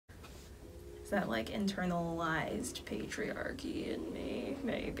that, like, internalized patriarchy in me,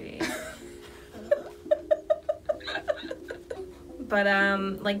 maybe. But,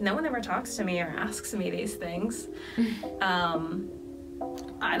 like, no one ever talks to me or asks me these things.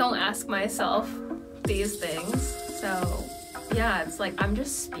 I don't ask myself these things. So, yeah, it's like I'm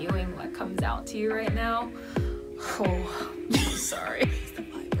just spewing what comes out to you right now. Oh, I'm sorry. It's the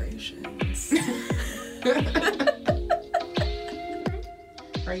vibrations.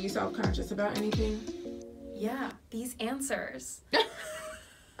 Are you self-conscious about anything? Yeah, these answers. Are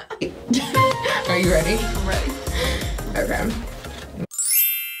you ready? I'm ready. Okay.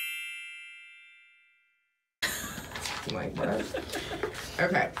 Like what?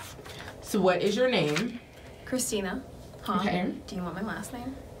 Okay. So what is your name? Christina. Huh? Okay. Do you want my last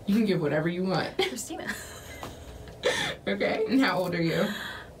name? You can give whatever you want. Christina. Okay. And how old are you?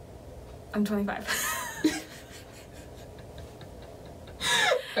 I'm 25.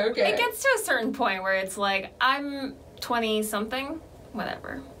 Okay. It gets to a certain point where it's like, I'm 20-something.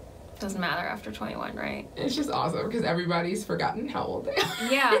 Whatever. Doesn't matter after 21, right? It's just awesome because everybody's forgotten how old they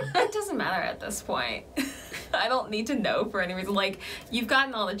are. Yeah, it doesn't matter at this point. I don't need to know for any reason. Like, you've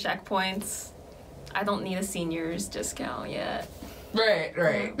gotten all the checkpoints. I don't need a senior's discount yet. Right.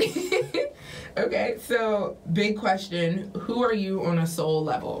 Okay, so big question. Who are you on a soul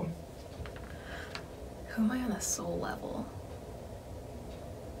level? Who am I on a soul level?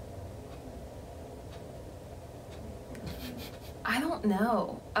 I don't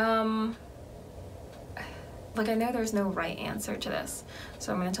know. Like, I know there's no right answer to this.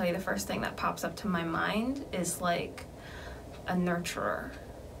 So I'm going to tell you the first thing that pops up to my mind is, like, a nurturer.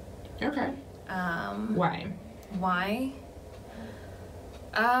 Okay. Why? Why?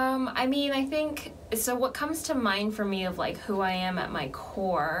 I mean, I think, so what comes to mind for me of, like, who I am at my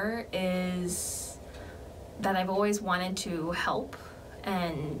core is that I've always wanted to help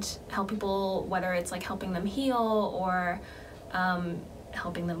and help people, whether it's, like, helping them heal or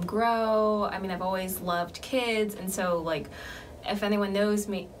helping them grow. I mean, I've always loved kids, and so, like, if anyone knows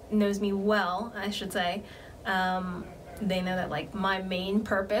me well, I should say, they know that, like, my main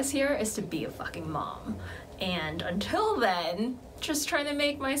purpose here is to be a fucking mom. And until then, just trying to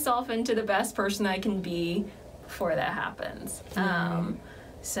make myself into the best person I can be before that happens.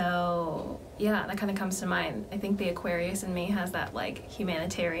 So, yeah, that kind of comes to mind. I think the Aquarius in me has that, like,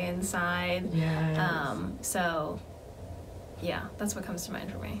 humanitarian side. Yes. So, yeah, that's what comes to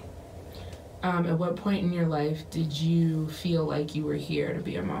mind for me. At what point in your life did you feel like you were here to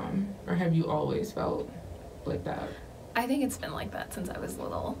be a mom? Or have you always felt like that? I think it's been like that since I was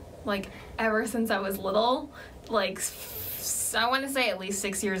little. Like, ever since I was little, like, I want to say at least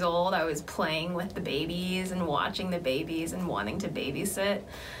 6 years old, I was playing with the babies and watching the babies and wanting to babysit.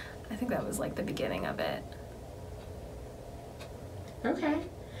 I think that was, like, the beginning of it. Okay.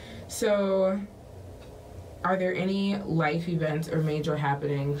 So, are there any life events or major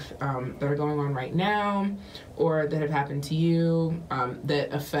happenings that are going on right now or that have happened to you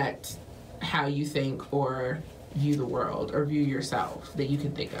that affect how you think or view the world or view yourself that you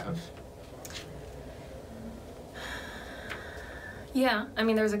can think of? Yeah, I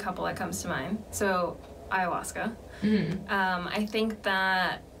mean, there's a couple that comes to mind. So, ayahuasca. I think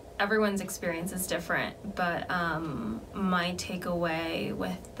that everyone's experience is different, but my takeaway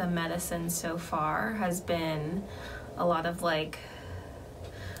with the medicine so far has been a lot of, like,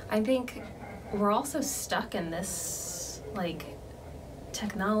 I think we're also stuck in this, like,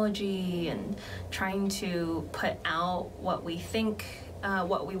 technology and trying to put out what we think,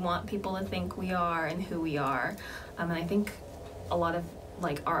 what we want people to think we are and who we are. And I think a lot of,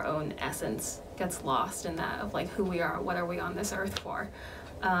 like, our own essence gets lost in that of, like, who we are, what are we on this earth for,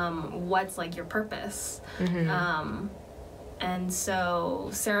 what's, like, your purpose. And so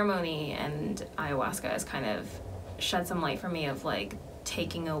ceremony and ayahuasca has kind of shed some light for me of, like,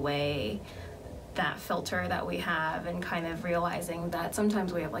 taking away that filter that we have and kind of realizing that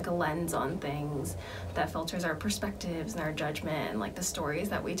sometimes we have, like, a lens on things that filters our perspectives and our judgment and, like, the stories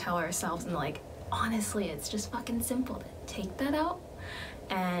that we tell ourselves, and, like, honestly, it's just fucking simple to take that out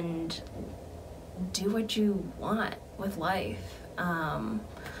and do what you want with life. I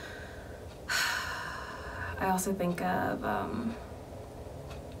also think of,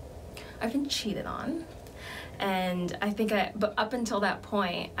 I've been cheated on. And I think but up until that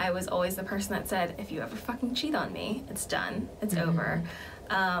point, I was always the person that said, if you ever fucking cheat on me, it's done, it's over.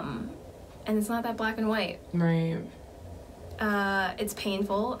 And it's not that black and white. Right. It's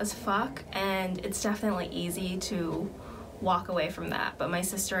painful as fuck, and it's definitely easy to walk away from that. But my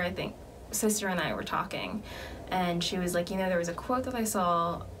sister and I were talking, and she was like, you know, there was a quote that I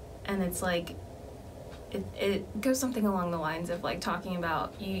saw, and it's like, it goes something along the lines of like talking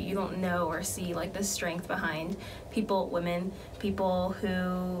about you don't know or see like the strength behind women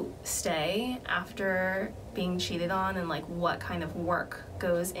who stay after being cheated on, and like what kind of work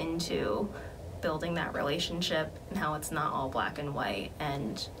goes into building that relationship, and how it's not all black and white,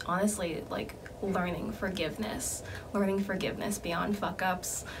 and honestly like learning forgiveness beyond fuck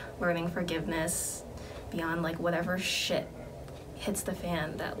ups, learning forgiveness beyond like whatever shit hits the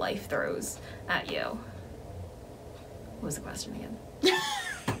fan that life throws at you. What was the question again?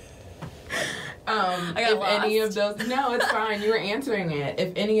 I got lost. Any of those, no, it's fine. You were answering it.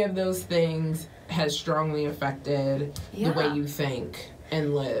 If any of those things has strongly affected the way you think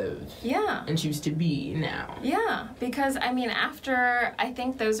and live, and choose to be now. Yeah, because I mean, after I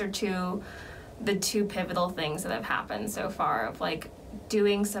think those are the two pivotal things that have happened so far, of like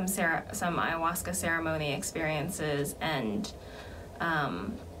doing some ayahuasca ceremony experiences and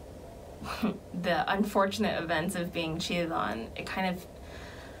the unfortunate events of being cheated on. It kind of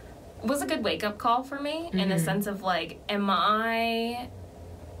was a good wake-up call for me, in a sense of like, am I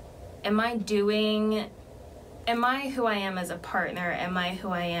who I am as a partner? Am I who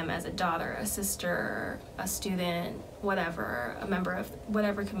I am as a daughter, a sister, a student, whatever, a member of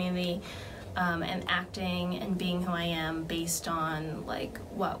whatever community, and acting and being who I am based on like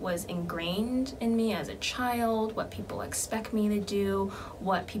what was ingrained in me as a child, what people expect me to do,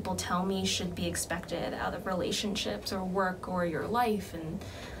 what people tell me should be expected out of relationships or work or your life, and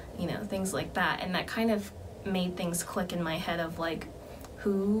you know, things like that. And that kind of made things click in my head of like,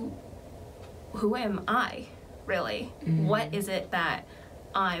 who am I really? What is it that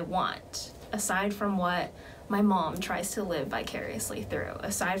I want, aside from what my mom tries to live vicariously through,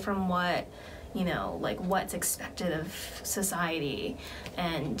 aside from what, you know, like what's expected of society,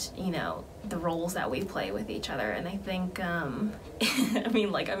 and you know, the roles that we play with each other. And I think I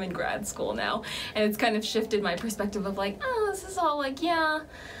mean, like, I'm in grad school now, and it's kind of shifted my perspective of like, oh, this is all like, yeah,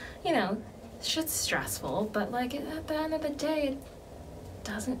 you know, shit's stressful, but like at the end of the day, it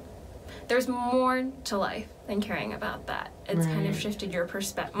doesn't, there's more to life than caring about that. It's kind of shifted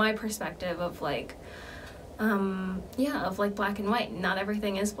my perspective of like, of like black and white. Not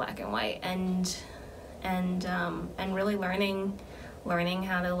everything is black and white, and really learning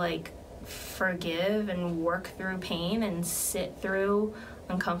how to like forgive and work through pain and sit through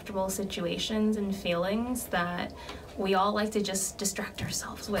uncomfortable situations and feelings that we all like to just distract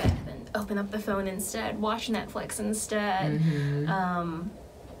ourselves with and open up the phone instead, watch Netflix instead.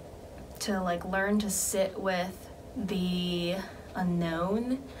 To like learn to sit with the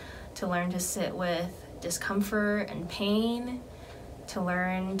unknown, to learn to sit with discomfort and pain, to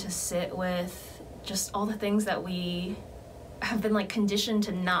learn to sit with just all the things that we have been like conditioned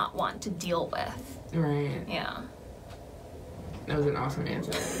to not want to deal with. Right. Yeah. That was an awesome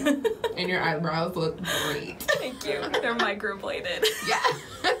answer. And your eyebrows look great. Thank you. They're microbladed. Yeah.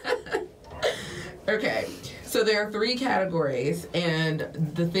 Okay. So there are 3 categories, and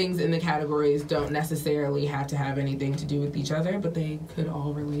the things in the categories don't necessarily have to have anything to do with each other, but they could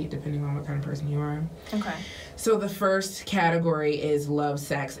all relate depending on what kind of person you are. Okay. So the first category is love,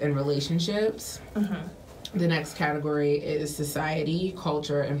 sex, and relationships. The next category is society,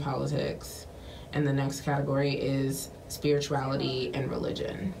 culture, and politics. And the next category is spirituality and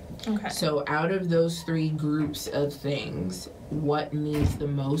religion. Okay. So out of those 3 groups of things, what means the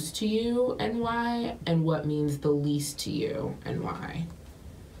most to you and why, and what means the least to you and why?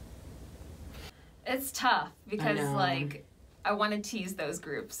 It's tough because like I want to tease those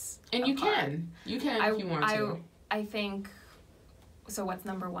groups. And apart. You can if you want to. I think, so what's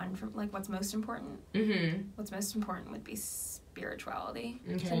number one from like what's most important? What's most important would be spirituality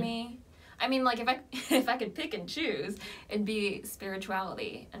to me. I mean, like, if I could pick and choose, it'd be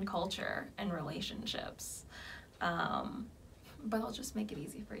spirituality and culture and relationships. But I'll just make it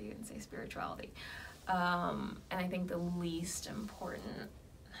easy for you and say spirituality. And I think the least important,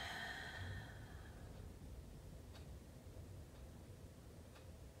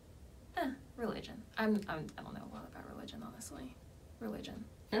 religion. I don't know a lot about religion, honestly. Religion.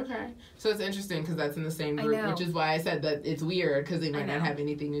 Okay. So it's interesting because that's in the same group, which is why I said that it's weird because they might not have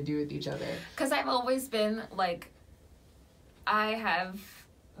anything to do with each other. Because I've always been, like, I have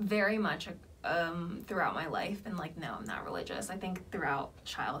very much throughout my life been like, no, I'm not religious. I think throughout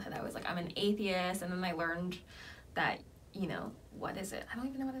childhood I was like, I'm an atheist, and then I learned that, you know, what is it? I don't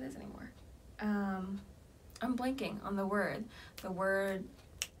even know what it is anymore. I'm blanking on the word. The word...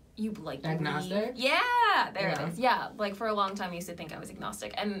 You like agnostic? Yeah, there it is. Yeah, like for a long time I used to think I was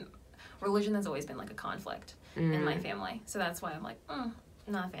agnostic, and religion has always been like a conflict in my family, so that's why I'm like,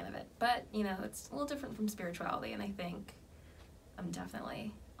 not a fan of it. But you know, it's a little different from spirituality, and I think I'm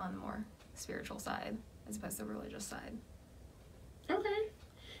definitely on the more spiritual side as opposed to the religious side. Okay.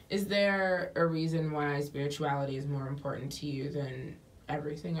 Is there a reason why spirituality is more important to you than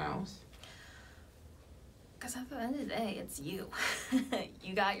everything else? Because at the end of the day, it's you.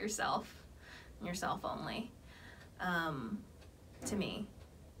 You got yourself, and yourself only, to me.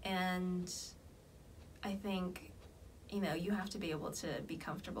 And I think, you have to be able to be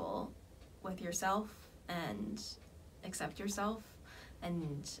comfortable with yourself and accept yourself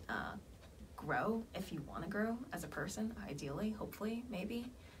and grow if you want to grow as a person, ideally, hopefully,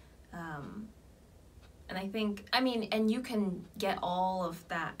 maybe. And I think, and you can get all of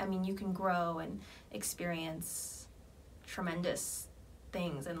that. You can grow and experience tremendous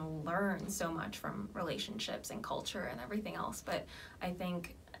things and learn so much from relationships and culture and everything else. But I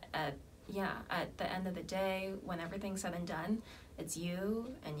think at the end of the day, when everything's said and done, it's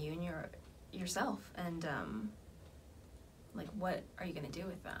you and yourself. And what are you going to do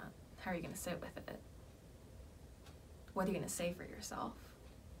with that? How are you going to sit with it? What are you going to say for yourself?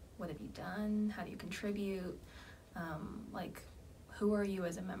 What have you done? How do you contribute? Who are you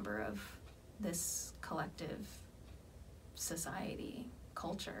as a member of this collective society,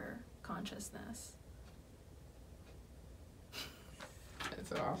 culture, consciousness?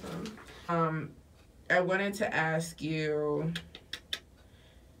 That's awesome. I wanted to ask you,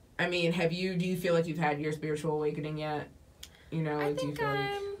 do you feel like you've had your spiritual awakening yet? I think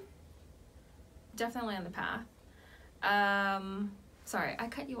I'm definitely on the path. Sorry, I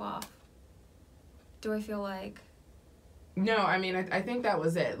cut you off. Do I feel like... No, I think that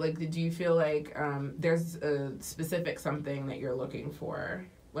was it. Do you feel like there's a specific something that you're looking for,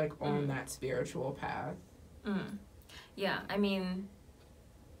 on that spiritual path? Yeah, I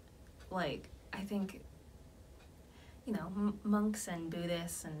think, monks and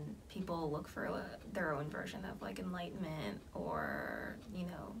Buddhists and people look for their own version of, enlightenment or,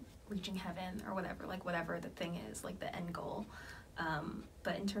 reaching heaven or whatever the thing is, the end goal.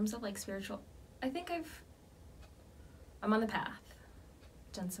 But in terms of, spiritual, I think I'm on the path.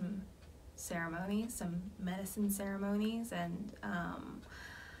 Done some ceremonies, some medicine ceremonies, and I'm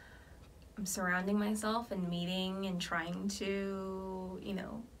surrounding myself and meeting and trying to,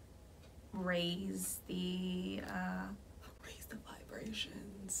 raise the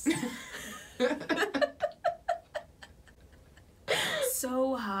vibrations.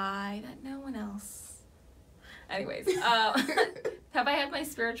 So high that no one else. Anyways, have I had my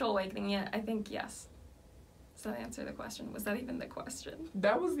spiritual awakening yet? I think yes. Does that answer the question? Was that even the question?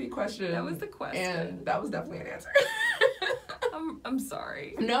 That was the question. That was the question. And that was definitely an answer. I'm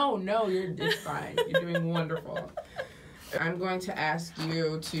sorry. No, it's fine. You're doing wonderful. I'm going to ask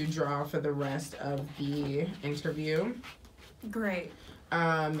you to draw for the rest of the interview. Great.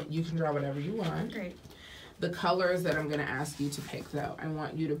 You can draw whatever you want. Great. The colors that I'm going to ask you to pick, though, I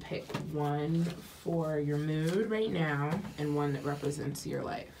want you to pick one for your mood right now and one that represents your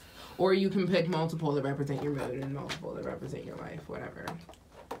life. Or you can pick multiple that represent your mood and multiple that represent your life, whatever.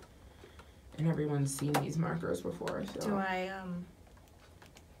 And everyone's seen these markers before, so... Do I,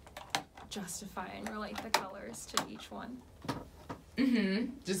 justify and relate the colors to each one?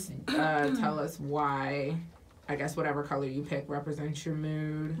 Just tell us why, I guess whatever color you pick represents your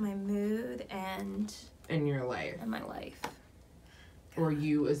mood. My mood and your life. And my life. Or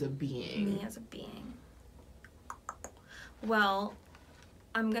you as a being. Me as a being. Well,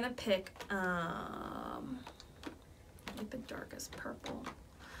 I'm gonna pick the darkest purple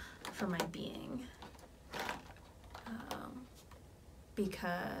for my being.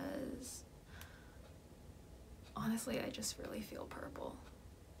 Because honestly, I just really feel purple.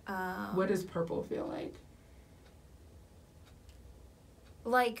 What does purple feel like?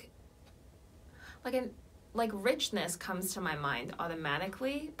 Like richness comes to my mind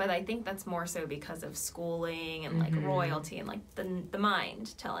automatically, but I think that's more so because of schooling and royalty and the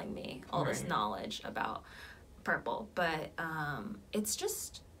mind telling me all this knowledge about purple. But it's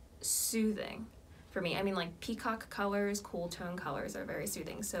just soothing for me. Peacock colors, cool tone colors are very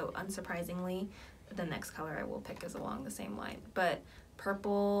soothing. So unsurprisingly, the next color I will pick is along the same line. But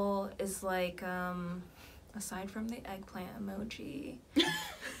purple is aside from the eggplant emoji.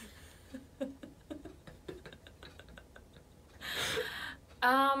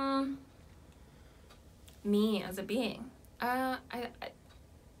 Me as a being. I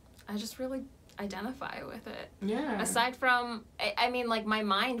just really identify with it. Yeah. Aside from, my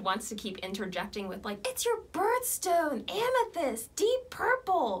mind wants to keep interjecting with it's your birthstone, amethyst, deep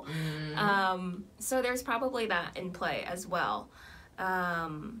purple. So there's probably that in play as well.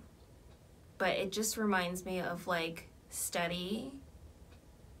 But it just reminds me of steady,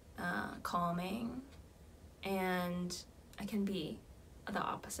 calming, and I can be the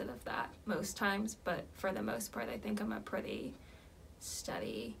opposite of that most times, but for the most part, I think I'm a pretty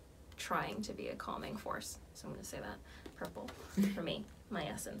steady, trying to be a calming force. So I'm going to say that. Purple, for me, my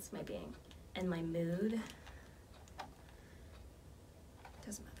essence, my being, and my mood.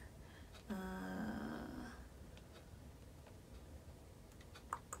 Doesn't matter.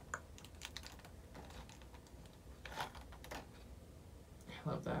 I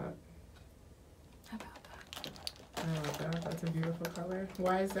love that. How about that? I love that. That's a beautiful color.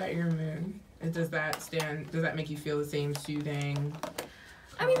 Why is that your mood? Does that make you feel the same soothing?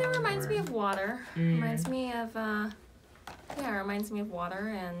 I mean, it reminds me of water. Reminds me of, it reminds me of water,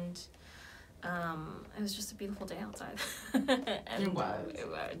 and it was just a beautiful day outside. And it was.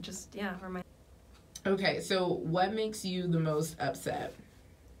 It just, reminds. Okay, so what makes you the most upset?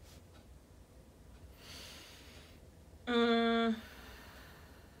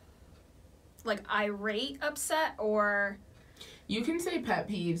 Like irate, upset, or... You can say pet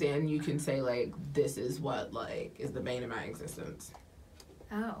peeves, and you can say, like, this is what, like, is the bane of my existence.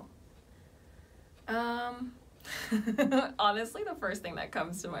 Oh. Honestly, the first thing that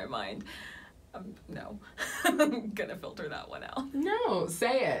comes to my mind, no. I'm gonna filter that one out. No,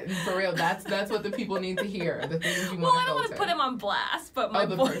 say it. For real, that's what the people need to hear. The things you want to filter. Well, I don't want to put him on blast, but my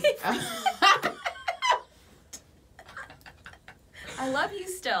boyfriend... I love you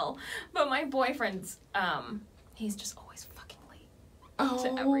still, but my boyfriend's, he's just always fucking late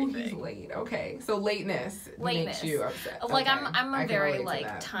to everything. He's late. Okay, so lateness makes you upset. Like, okay. I'm a very,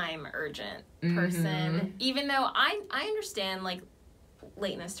 like, time urgent person, even though I understand, like,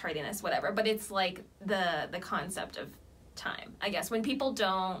 lateness, tardiness, whatever, but it's, like, the concept of time, I guess, when people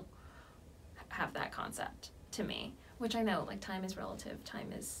don't have that concept to me, which I know, like, time is relative,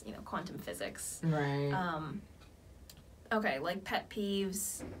 time is, quantum physics. Right. Okay, like pet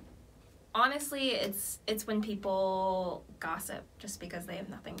peeves. Honestly, it's when people gossip just because they have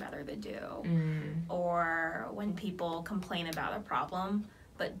nothing better to do. Or when people complain about a problem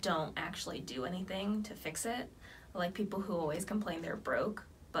but don't actually do anything to fix it. Like people who always complain they're broke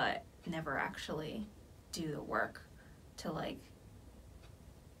but never actually do the work to, like,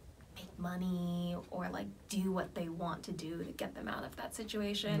 make money or, like, do what they want to do to get them out of that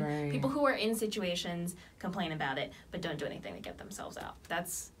situation. Right. People who are in situations complain about it but don't do anything to get themselves out.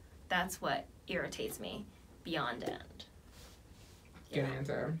 That's what irritates me beyond end. Good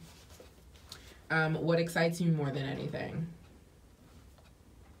answer. What excites you more than anything?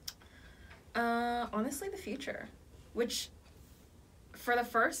 Honestly, the future, which for the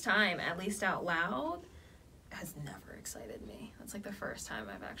first time, at least out loud, has never excited me. That's like the first time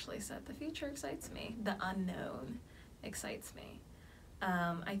I've actually said the future excites me. The unknown excites me.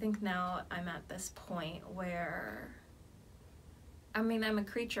 I think now I'm at this point where, I mean, I'm a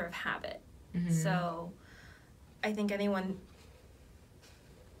creature of habit. So I think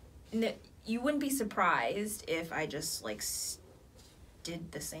you wouldn't be surprised if I just, like,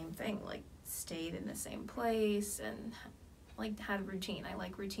 did the same thing, like stayed in the same place and, like, had routine. I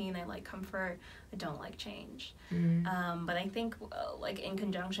like routine. I like comfort. I don't like change. But I think, like, in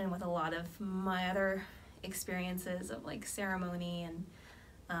conjunction with a lot of my other experiences of, like, ceremony and,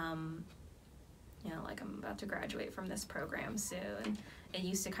 like, I'm about to graduate from this program soon. It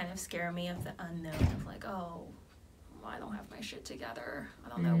used to kind of scare me of the unknown of, like, oh, I don't have my shit together. I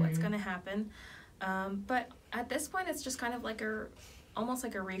don't know what's going to happen. But at this point, it's just kind of like almost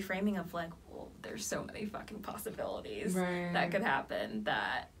like a reframing of, like, well, there's so many fucking possibilities that could happen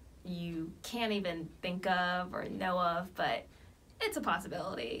that you can't even think of or know of, but it's a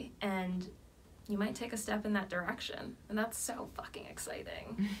possibility, and you might take a step in that direction, and that's so fucking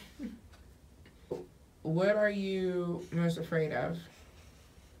exciting. What are you most afraid of?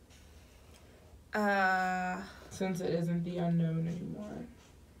 Since it isn't the unknown anymore.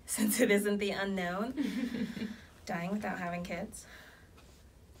 Since it isn't the unknown? Dying without having kids?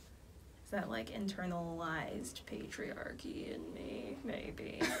 Is that, like, internalized patriarchy in me?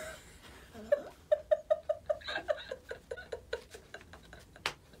 Maybe.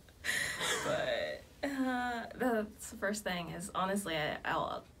 But that's the first thing is, honestly,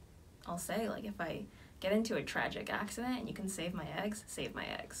 I'll say, like, if I get into a tragic accident and you can save my eggs, save my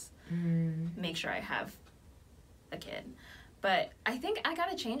eggs. Make sure I have a kid. But I think I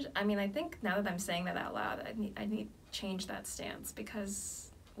gotta change. I mean, I think now that I'm saying that out loud, I need to change that stance, because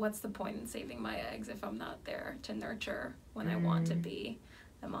what's the point in saving my eggs if I'm not there to nurture when I want to be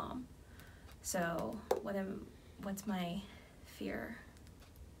the mom? So what's my fear?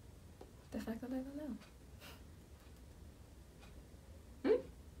 The fact that I don't know.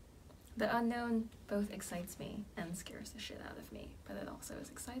 The unknown both excites me and scares the shit out of me, but it also is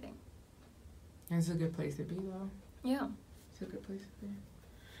exciting. It's a good place to be, though. Yeah. It's It's a good place to be.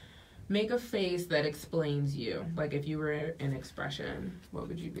 Make a face that explains you. Like, if you were an expression, what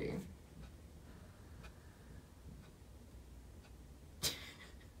would you be?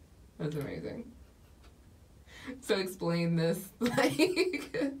 That's amazing. So explain this,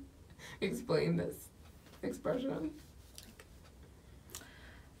 like, explain this expression.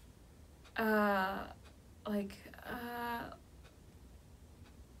 I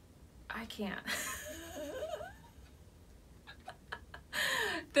can't.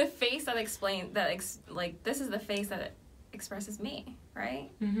 The face that this is the face that expresses me,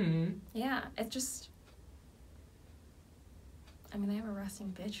 right? Mm-hmm. Yeah, it just, I mean, I have a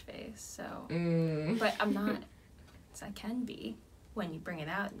resting bitch face, so, but I'm not, so I can be when you bring it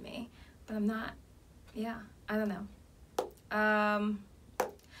out in me, but I'm not, yeah, I don't know.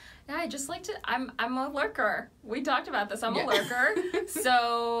 Yeah, I just like to, I'm a lurker. We talked about this, I'm a lurker,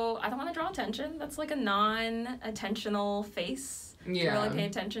 so I don't want to draw attention. That's like a non-attentional face to really pay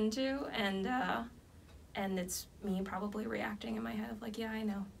attention to, and it's me probably reacting in my head of like, yeah, I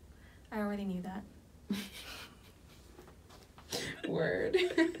know. I already knew that. Word.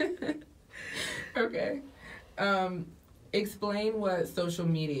 Okay. Explain what social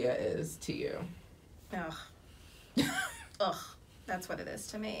media is to you. Ugh. Ugh. That's what it is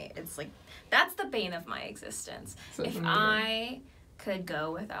to me. It's like, that's the bane of my existence. Social media. I could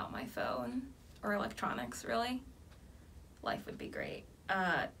go without my phone or electronics, really, life would be great.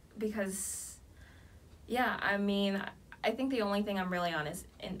 Because, yeah, I mean, I think the only thing I'm really on is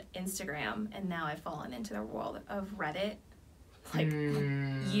Instagram, and now I've fallen into the world of Reddit. Like,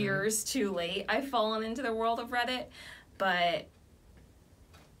 years too late, I've fallen into the world of Reddit, but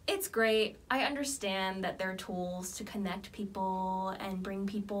it's great. I understand that they're tools to connect people and bring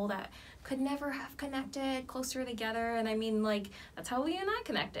people that could never have connected closer together, and I mean, like, that's how you and I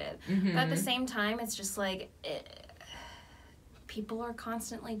connected. But at the same time, it's just like, people are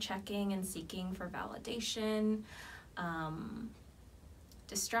constantly checking and seeking for validation,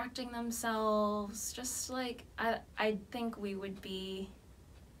 distracting themselves, just like, I think we would be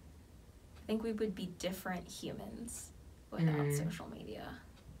different humans without social media.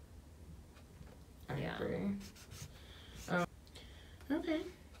 I agree. Okay.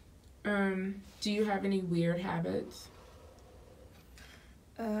 Do you have any weird habits?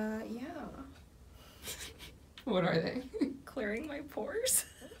 Yeah. What are they? Clearing my pores.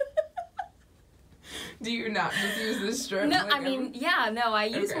 Do you not just use this strip? No, like, I mean, I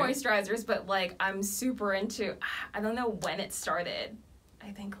use moisturizers, but, like, I'm super into, I don't know when it started. I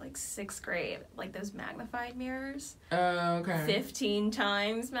think, like, 6th grade. Like, those magnified mirrors. Oh, okay. 15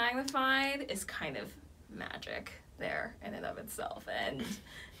 times magnified is kind of magic there in and of itself. And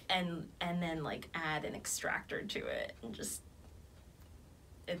then, like, add an extractor to it and just,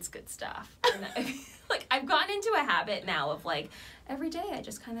 it's good stuff. And like, I've gotten into a habit now of, like, every day I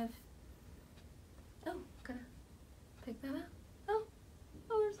just kind of, gonna pick that up.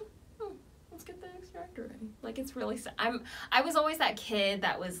 Let's get the extractor ready. Like, it's really, I was always that kid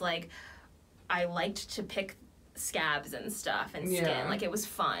that was, like, I liked to pick scabs and stuff and skin. Like, it was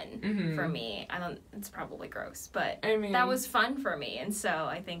fun for me. It's probably gross, but I mean, that was fun for me. And so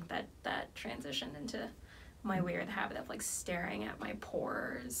I think that transitioned into my weird habit of, like, staring at my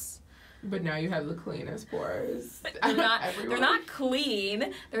pores. But now you have the cleanest pores. They're not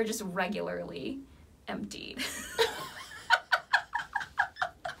clean. They're just regularly emptied.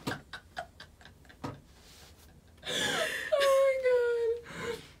 Oh my god.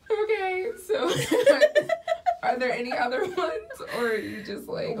 Okay, so are there any other ones, or are you just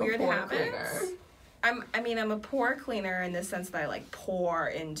like weird a pore habits? cleaner? I'm a pore cleaner in the sense that I, like, pour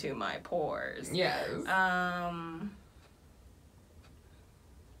into my pores. Yes.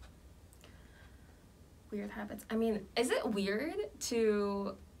 Weird habits. I mean, is it weird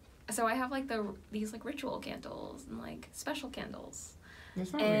to? So I have, like, these, like, ritual candles and, like, special candles.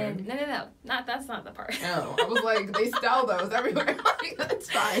 That's not and weird. No, that's not the part. No, I was like, they sell those everywhere. Like,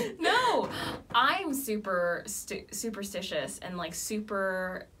 that's fine. No, I'm super superstitious and, like,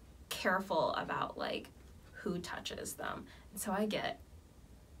 super careful about, like, who touches them. And so I get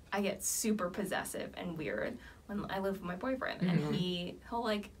super possessive and weird when I live with my boyfriend, and he'll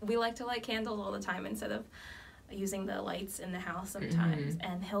like, we like to light candles all the time instead of using the lights in the house sometimes,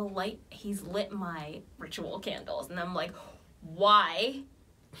 and he's lit my ritual candles, and I'm like, why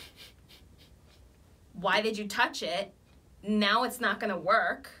did you touch it? Now it's not gonna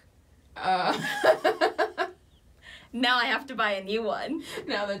work. Now I have to buy a new one.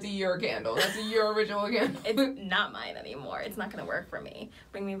 Now that's your candle. That's your original candle. It's not mine anymore. It's not going to work for me.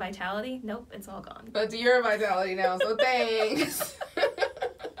 Bring me vitality? Nope, it's all gone. That's your vitality now, so thanks.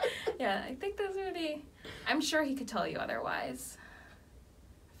 Yeah, I think those are the I'm sure he could tell you otherwise.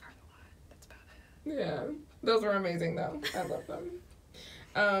 I've heard a lot. That's about it. Yeah. Those were amazing, though. I love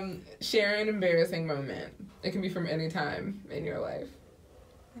them. Share an embarrassing moment. It can be from any time in your life.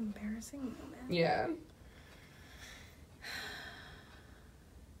 Embarrassing moment? Yeah.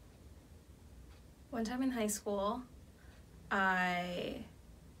 One time in high school, I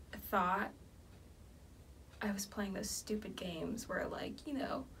thought I was playing those stupid games where, like, you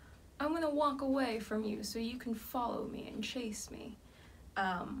know, I'm gonna walk away from you so you can follow me and chase me,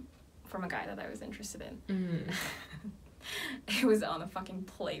 from a guy that I was interested in. Mm. It was on a fucking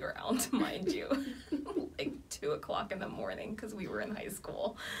playground, mind you, like 2 o'clock in the morning because we were in high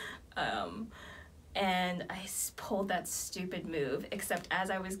school. And I pulled that stupid move, except as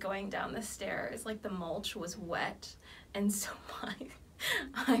I was going down the stairs, like the mulch was wet, and so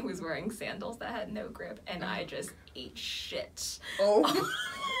I was wearing sandals that had no grip, and I just ate shit. Oh.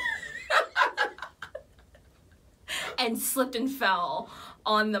 And slipped and fell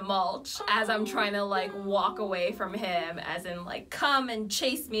on the mulch as I'm trying to, like, walk away from him, as in, like, come and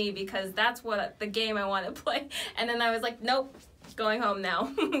chase me because that's what the game I want to play. And then I was like, nope, going home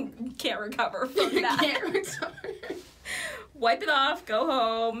now. Can't recover from that. Can't recover. Wipe it off, go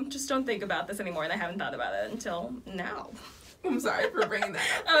home. Just don't think about this anymore. And I haven't thought about it until now. I'm sorry for bringing that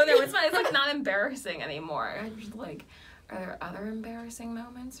up. Oh, no, it's not. It's, like, not embarrassing anymore. I'm just like, are there other embarrassing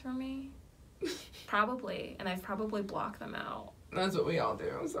moments for me? Probably. And I've probably blocked them out. That's what we all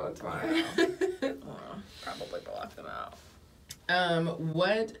do, so it's fine. Probably block them out.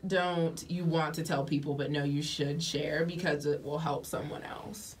 What don't you want to tell people but know you should share because it will help someone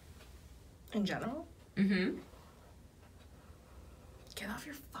else? In general? Mm-hmm. Get off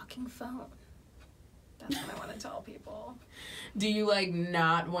your fucking phone. That's what I want to tell people. Do you, like,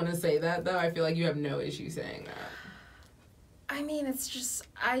 not want to say that, though? I feel like you have no issue saying that. I mean, it's just,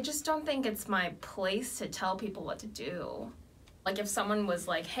 I just don't think it's my place to tell people what to do. Like, if someone was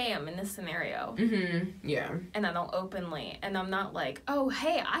like, hey, I'm in this scenario. Mm-hmm. Yeah. And I don't openly, and I'm not like, oh,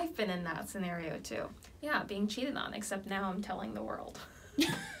 hey, I've been in that scenario too. Yeah, being cheated on, except now I'm telling the world.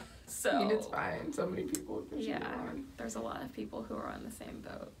 So. I mean, it's fine. So many people have been cheated Yeah, on. there's a lot of people who are on the same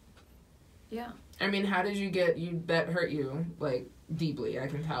boat. Yeah. I mean, how did you that hurt you, like, deeply, I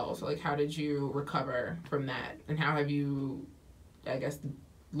can tell. So, like, how did you recover from that? And how have you, I guess,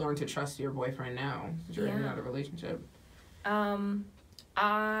 learned to trust your boyfriend now that you're in another relationship?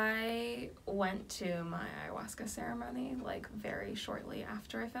 I went to my ayahuasca ceremony, like, very shortly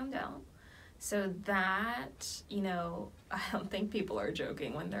after I found out. So that, you know, I don't think people are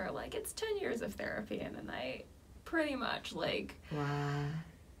joking when they're like, it's 10 years of therapy in a night. Pretty much, like,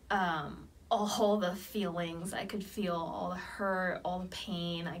 wow. All the feelings I could feel, all the hurt, all the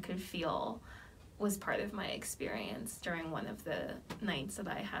pain I could feel was part of my experience during one of the nights that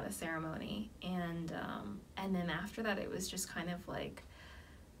I had a ceremony. And then after that, it was just kind of like,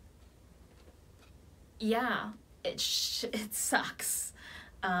 yeah, it sucks.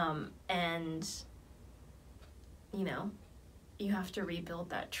 And, you know, you have to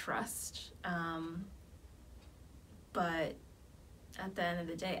rebuild that trust. But at the end of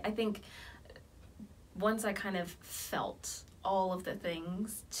the day, I think once I kind of felt all of the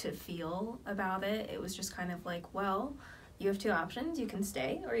things to feel about it, it was just kind of like, well, you have 2 options. You can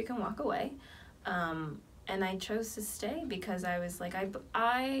stay or you can walk away. And I chose to stay because I was like,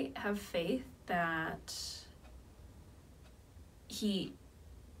 I have faith that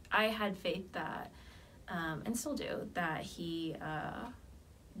I had faith that, and still do, that he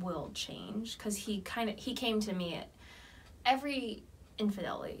will change, because he came to me every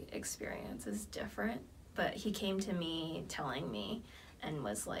infidelity experience is different, but he came to me telling me and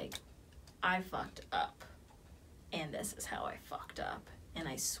was like, I fucked up, and this is how I fucked up, and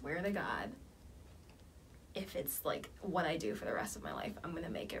I swear to God, if it's like what I do for the rest of my life, I'm gonna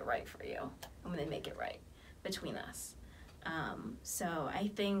make it right for you. I'm gonna make it right between us. So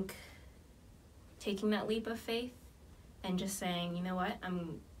I think taking that leap of faith and just saying, you know what,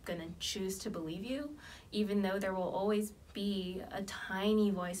 I'm gonna choose to believe you, even though there will always be a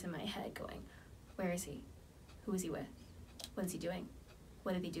tiny voice in my head going, where is he? Who is he with? What is he doing?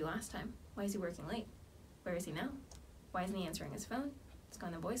 What did he do last time? Why is he working late? Where is he now? Why isn't he answering his phone? It's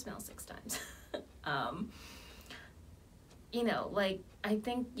gone to voicemail 6 times. You know, like, I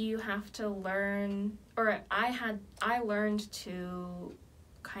think you have to learn, or I learned to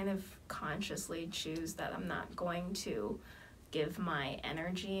kind of consciously choose that I'm not going to give my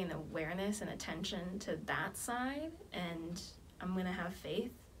energy and awareness and attention to that side, and I'm going to have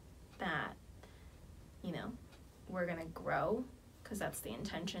faith that, you know, we're going to grow, because that's the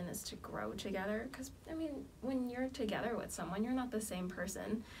intention, is to grow together. Because, I mean, when you're together with someone, you're not the same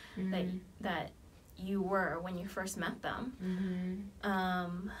person that you were when you first met them.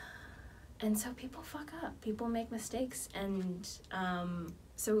 And so people fuck up. People make mistakes. And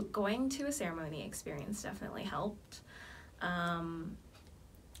so going to a ceremony experience definitely helped.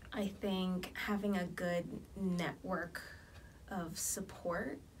 I think having a good network of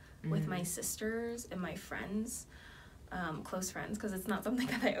support with my sisters and my friends, close friends, because it's not something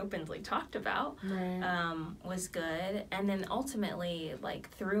that I openly talked about, was good. And then ultimately, like,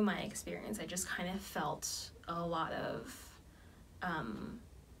 through my experience, I just kind of felt a lot of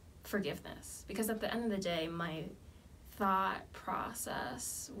forgiveness. Because at the end of the day, my thought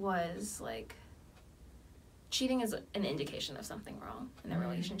process was, like, cheating is an indication of something wrong in the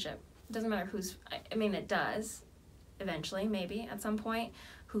relationship. It doesn't matter who's, I mean, it does, eventually, maybe, at some point,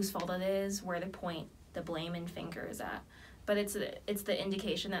 whose fault it is, where to point the blame and fingers at. But it's the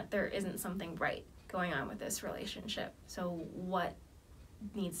indication that there isn't something right going on with this relationship. So what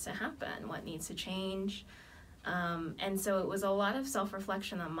needs to happen? What needs to change? And so it was a lot of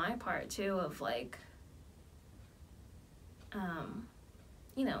self-reflection on my part, too, of, like,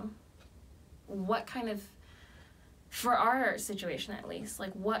 you know, what kind of, for our situation at least,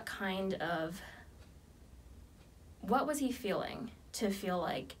 like, what was he feeling to feel,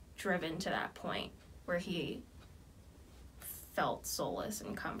 like, driven to that point where he felt solace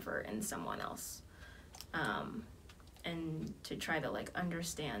and comfort in someone else, and to try to, like,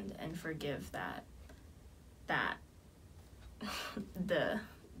 understand and forgive that the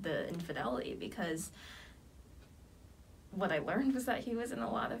infidelity, because what I learned was that he was in a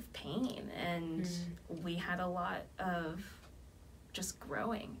lot of pain, and we had a lot of just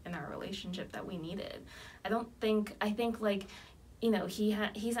growing in our relationship that we needed. I think like, you know,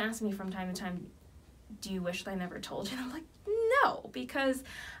 he's asked me from time to time, do you wish that I never told you? And I'm like, no, because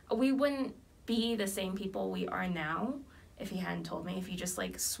we wouldn't be the same people we are now if he hadn't told me. If you just,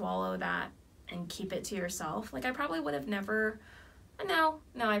 like, swallow that and keep it to yourself, like, I probably would have never, no,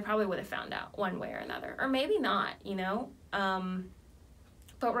 I probably would have found out one way or another, or maybe not, you know,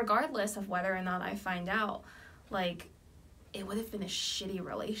 but regardless of whether or not I find out, like, it would have been a shitty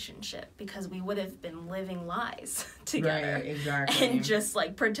relationship, because we would have been living lies together. Right, exactly. And just,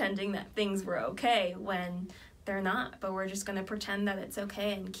 like, pretending that things were okay when they're not. But we're just going to pretend that it's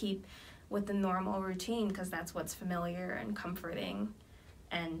okay and keep with the normal routine, because that's what's familiar and comforting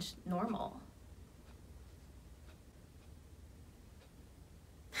and normal.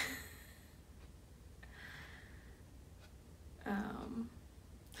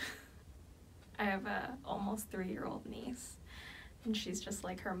 I have a almost 3-year-old niece, and she's just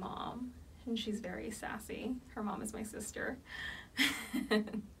like her mom, and she's very sassy. Her mom is my sister.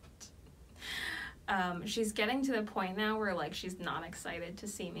 She's getting to the point now where, like, she's not excited to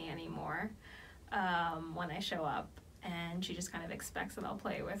see me anymore when I show up, and she just kind of expects that I'll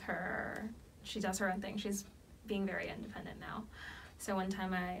play with her. She does her own thing. She's being very independent now. So one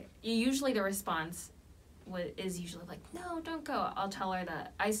time usually the response is usually like, no, don't go. I'll tell her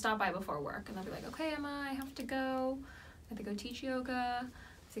that I stop by before work, and I'll be like, okay, Emma, I have to go. I have to go teach yoga. I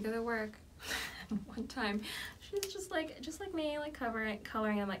have to go to work. One time, she's just like me, like coloring.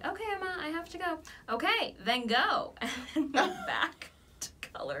 I'm like, okay, Emma, I have to go. Okay, then go. And then went back to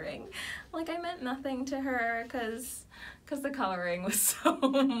coloring. Like, I meant nothing to her, because the coloring was so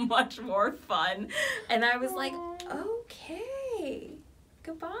much more fun. And I was like, okay.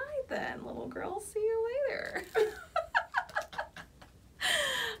 Goodbye then, little girl. See you later.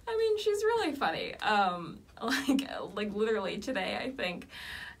 I mean, she's really funny. Like literally today, I think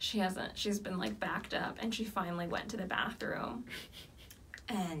she's been, like, backed up, and she finally went to the bathroom,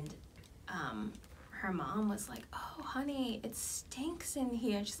 and her mom was like, oh, honey, it stinks in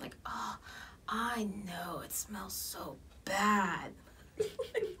here. And she's like, oh, I know, it smells so bad.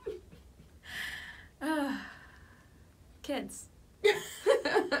 Kids.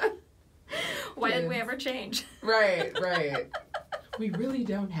 Why did we ever change? Right. We really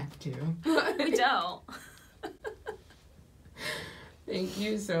don't have to. We don't. Thank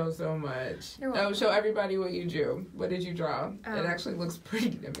you so much. You're welcome. Show everybody what you drew. What did you draw? It actually looks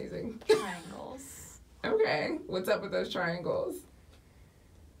pretty amazing. Triangles. Okay. What's up with those triangles?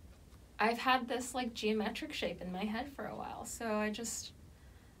 I've had this, like, geometric shape in my head for a while, so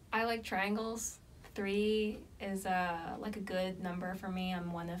I like triangles. 3 is like a good number for me.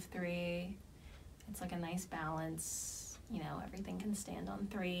 I'm 1 of 3. It's like a nice balance. You know, everything can stand on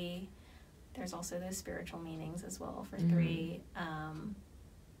 3. There's also those spiritual meanings as well for 3.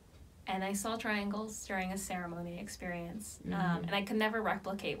 And I saw triangles during a ceremony experience, and I could never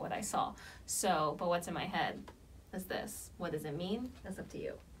replicate what I saw. So, but what's in my head is this. What does it mean? That's up to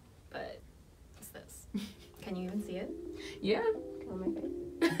you. But it's this. Can you even see it? Yeah. On my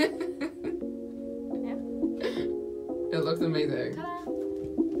face. It looks amazing.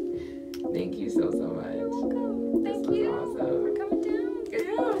 Ta-da. Thank you so much. You're welcome. Thank you Awesome. for coming down.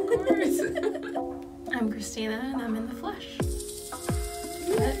 Yeah, of course. I'm Christina, and I'm in the flesh.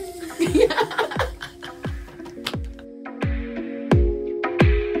 Yeah.